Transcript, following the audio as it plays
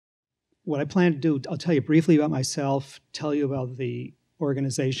what I plan to do, I'll tell you briefly about myself, tell you about the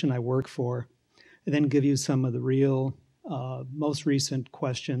organization I work for, and then give you some of the real, most recent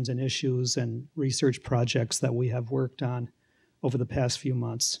questions and issues and research projects that we have worked on over the past few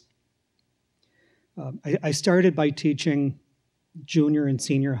months. I started by teaching junior and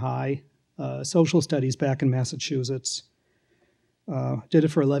senior high social studies back in Massachusetts. Did it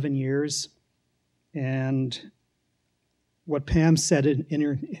for 11 years. And what Pam said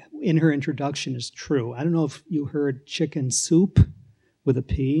in her introduction is true. I don't know if you heard chicken soup with a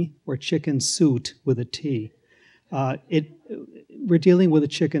P or chicken suit with a T. We're dealing with a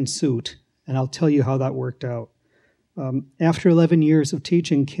chicken suit, and I'll tell you how that worked out. After 11 years of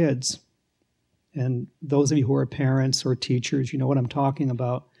teaching kids, and those of you who are parents or teachers, you know what I'm talking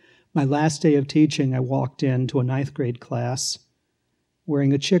about. My last day of teaching, I walked into a 9th grade class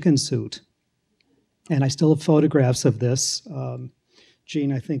wearing a chicken suit. And I still have photographs of this.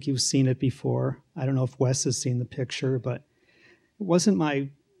 Gene, I think you've seen it before. I don't know if Wes has seen the picture, but it wasn't my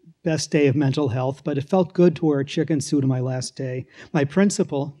best day of mental health, but it felt good to wear a chicken suit on my last day. My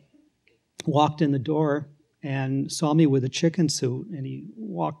principal walked in the door and saw me with a chicken suit, and he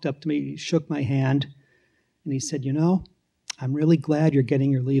walked up to me, he shook my hand, and he said, "You know, I'm really glad you're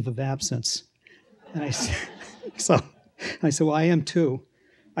getting your leave of absence." And I said, well, I am too.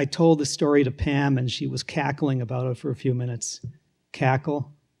 I told the story to Pam, and she was cackling about it for a few minutes.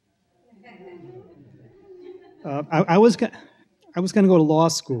 Cackle. I was going to go to law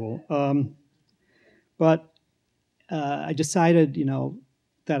school, but I decided,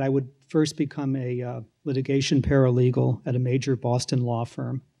 that I would first become a litigation paralegal at a major Boston law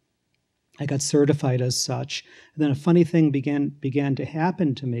firm. I got certified as such. And then a funny thing began to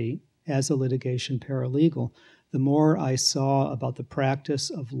happen to me as a litigation paralegal. The more I saw about the practice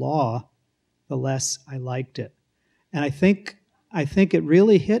of law, the less I liked it. And I think it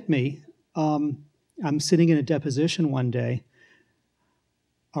really hit me. I'm sitting in a deposition one day.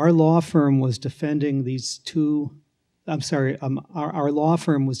 Our law firm was defending our law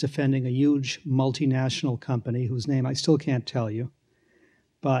firm was defending a huge multinational company whose name I still can't tell you.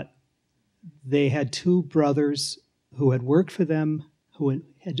 But they had two brothers who had worked for them,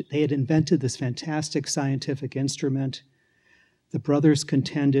 they had invented this fantastic scientific instrument. The brothers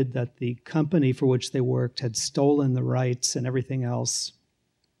contended that the company for which they worked had stolen the rights and everything else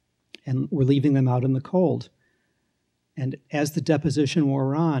and were leaving them out in the cold. And as the deposition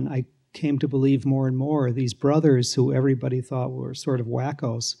wore on, I came to believe more and more these brothers, who everybody thought were sort of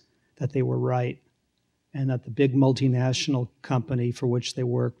wackos, that they were right and that the big multinational company for which they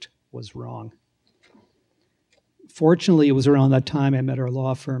worked was wrong. Fortunately, it was around that time I met our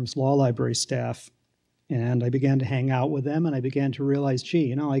law firm's law library staff, and I began to hang out with them, and I began to realize,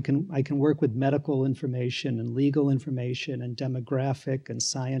 I can work with medical information and legal information and demographic and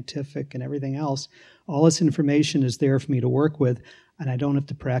scientific and everything else. All this information is there for me to work with, and I don't have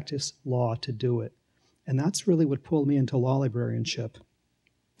to practice law to do it. And that's really what pulled me into law librarianship.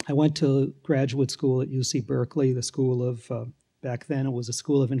 I went to graduate school at UC Berkeley, the school of, back then it was a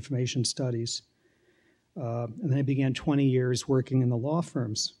School of Information Studies. And then I began 20 years working in the law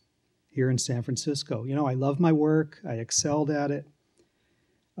firms here in San Francisco. I love my work. I excelled at it.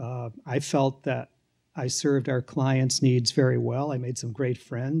 I felt that I served our clients' needs very well. I made some great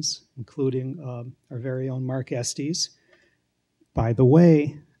friends, including our very own Mark Estes. By the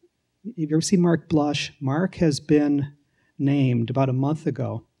way, have you ever seen Mark blush? Mark has been named about a month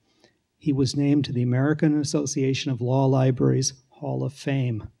ago. He was named to the American Association of Law Libraries Hall of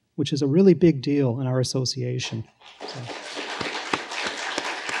Fame, which is a really big deal in our association.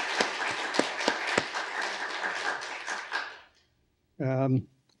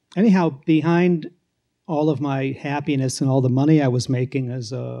 Anyhow, behind all of my happiness and all the money I was making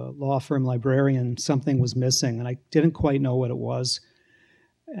as a law firm librarian, something was missing, and I didn't quite know what it was.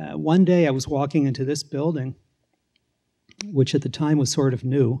 One day I was walking into this building, which at the time was sort of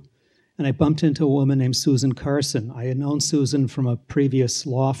new, and I bumped into a woman named Susan Carson. I had known Susan from a previous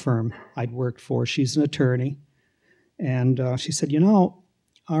law firm I'd worked for. She's an attorney. And she said,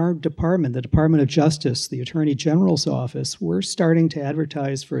 our department, the Department of Justice, the Attorney General's office, we're starting to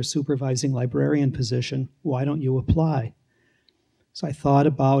advertise for a supervising librarian position. Why don't you apply? So I thought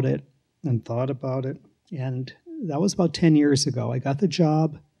about it, and that was about 10 years ago. I got the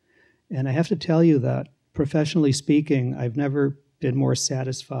job, and I have to tell you that, professionally speaking, I've never been more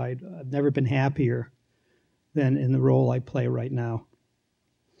satisfied. I've never been happier than in the role I play right now.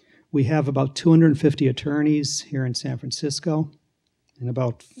 We have about 250 attorneys here in San Francisco and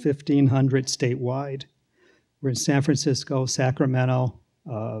about 1,500 statewide. We're in San Francisco, Sacramento,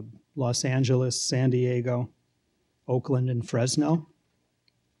 Los Angeles, San Diego, Oakland, and Fresno.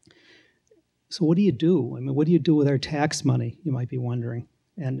 So what do you do? I mean, what do you do with our tax money, you might be wondering?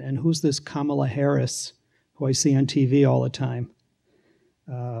 And who's this Kamala Harris, who I see on TV all the time?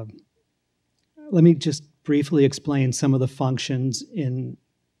 Let me just briefly explain some of the functions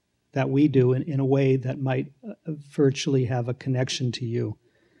that we do in a way that might virtually have a connection to you.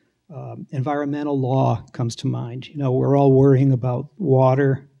 Environmental law comes to mind. You know, we're all worrying about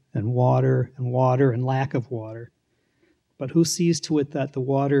water and water and water and lack of water. But who sees to it that the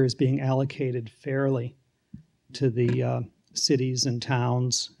water is being allocated fairly to the cities and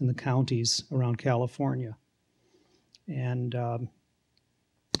towns and the counties around California? And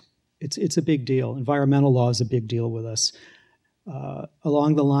it's a big deal. Environmental law is a big deal with us.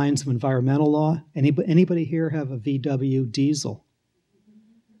 Along the lines of environmental law, anybody here have a VW diesel?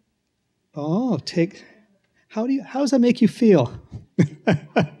 Oh, how does that make you feel?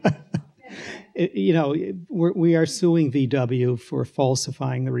 You know, we are suing VW for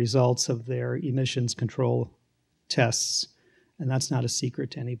falsifying the results of their emissions control tests, and that's not a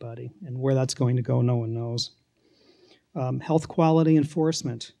secret to anybody. And where that's going to go, no one knows. Health quality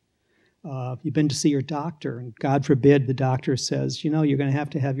enforcement. You've been to see your doctor, and God forbid the doctor says, you know, you're going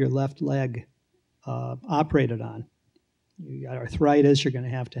to have your left leg operated on. You got arthritis, you're going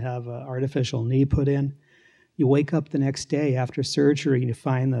to have an artificial knee put in. You wake up the next day after surgery and you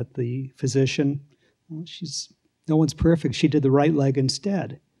find that the physician, well, no one's perfect. She did the right leg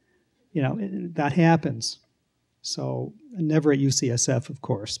instead. You know, that happens. So never at UCSF, of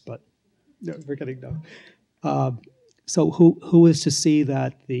course, but no, we're getting no. So who is to see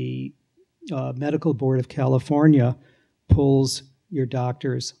that the Medical Board of California pulls your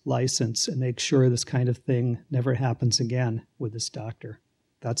doctor's license and makes sure this kind of thing never happens again with this doctor?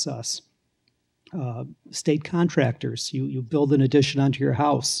 That's us. State contractors, you build an addition onto your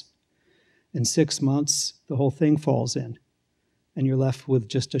house. In 6 months, the whole thing falls in, and you're left with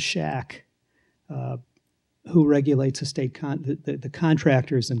just a shack. Who regulates the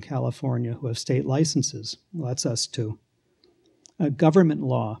contractors in California who have state licenses? Well, that's us too. Government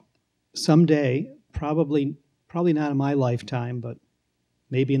law. Someday, probably not in my lifetime, but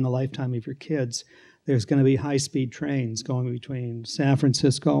maybe in the lifetime of your kids, there's going to be high-speed trains going between San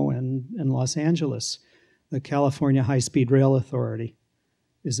Francisco and Los Angeles. The California High-Speed Rail Authority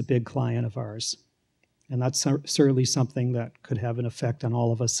is a big client of ours. And that's certainly something that could have an effect on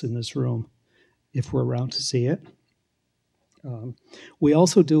all of us in this room if we're around to see it. We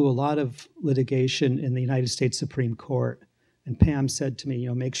also do a lot of litigation in the United States Supreme Court. And Pam said to me, you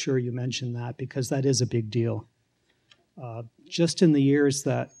know, make sure you mention that because that is a big deal. Just in the years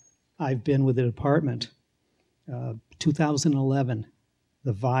that I've been with the department, 2011,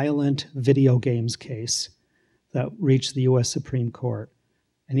 the violent video games case that reached the U.S. Supreme Court.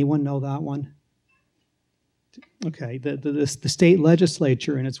 Anyone know that one? Okay, the state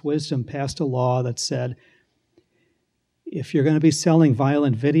legislature in its wisdom passed a law that said if you're going to be selling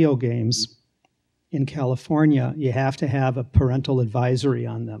violent video games in California, you have to have a parental advisory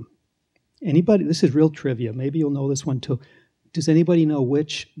on them. Anybody, this is real trivia, maybe you'll know this one too. Does anybody know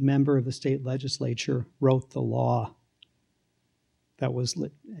which member of the state legislature wrote the law that was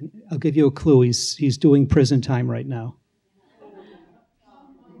lit? I'll give you a clue. He's doing prison time right now.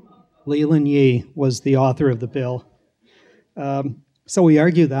 Leland Yee was the author of the bill. So we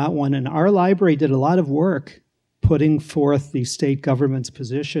argue that one, and our library did a lot of work putting forth the state government's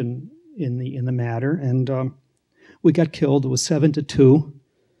position in the matter, and we got killed. It was 7-2.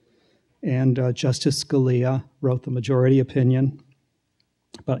 And Justice Scalia wrote the majority opinion.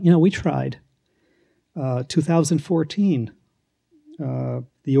 But, you know, we tried. 2014, the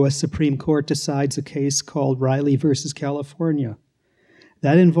U.S. Supreme Court decides a case called Riley versus California.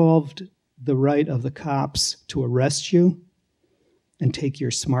 That involved the right of the cops to arrest you and take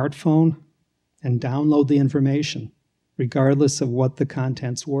your smartphone and download the information, regardless of what the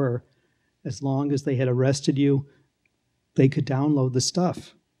contents were. As long as they had arrested you, they could download the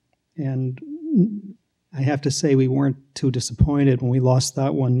stuff. And I have to say we weren't too disappointed when we lost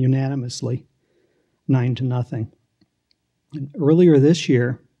that one unanimously, 9-0. And earlier this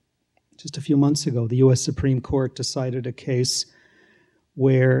year, just a few months ago, the U.S. Supreme Court decided a case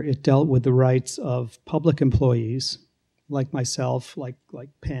where it dealt with the rights of public employees, like myself, like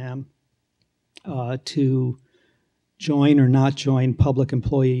Pam, to join or not join public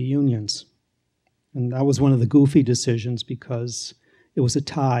employee unions. And that was one of the goofy decisions because it was a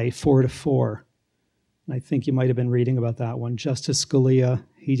tie, 4-4. And I think you might have been reading about that one. Justice Scalia,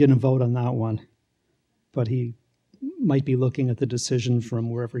 he didn't vote on that one, but he might be looking at the decision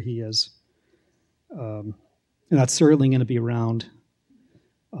from wherever he is. And that's certainly going to be around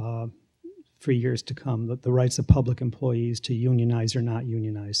for years to come, the rights of public employees to unionize or not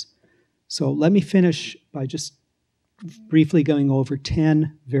unionize. So let me finish by just briefly going over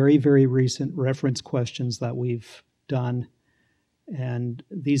 10 very, very recent reference questions that we've done. And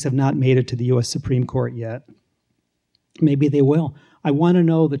these have not made it to the U.S. Supreme Court yet. Maybe they will. I want to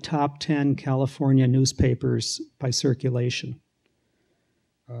know the top 10 California newspapers by circulation.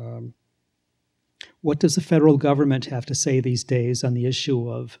 What does the federal government have to say these days on the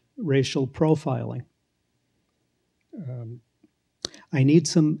issue of racial profiling? I need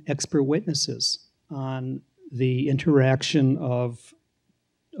some expert witnesses on the interaction of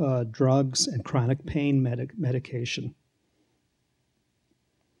drugs and chronic pain medication.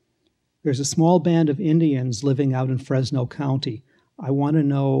 There's a small band of Indians living out in Fresno County. I want to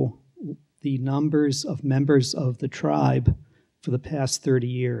know the numbers of members of the tribe for the past 30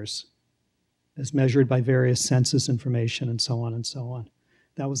 years, as measured by various census information and so on and so on.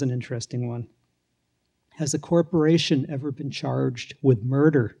 That was an interesting one. Has a corporation ever been charged with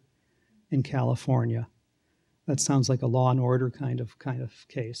murder in California? That sounds like a Law and Order kind of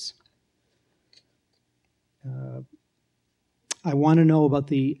case. I want to know about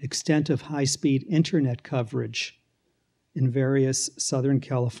the extent of high-speed internet coverage in various Southern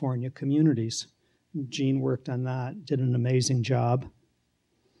California communities. Gene worked on that, did an amazing job.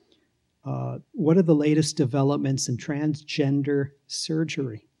 What are the latest developments in transgender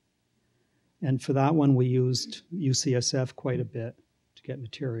surgery? And for that one, we used UCSF quite a bit to get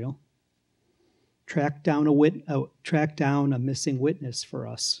material. Track down a missing witness for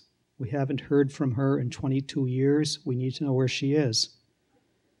us. We haven't heard from her in 22 years. We need to know where she is.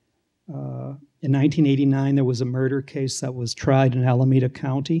 In 1989, there was a murder case that was tried in Alameda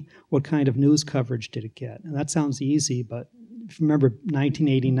County. What kind of news coverage did it get? And that sounds easy, but if you remember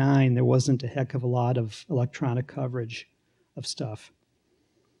 1989, there wasn't a heck of a lot of electronic coverage of stuff.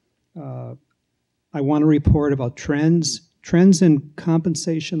 I want to report about trends in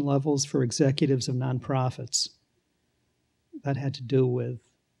compensation levels for executives of nonprofits. That had to do with,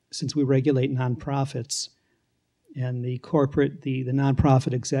 since we regulate nonprofits, and the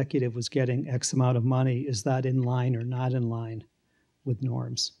nonprofit executive was getting X amount of money, is that in line or not in line with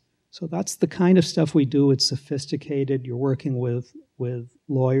norms? So that's the kind of stuff we do. It's sophisticated. You're working with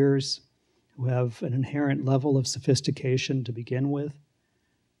lawyers who have an inherent level of sophistication to begin with.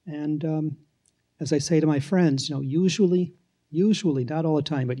 And as I say to my friends, usually, not all the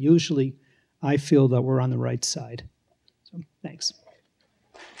time, but usually I feel that we're on the right side. So thanks.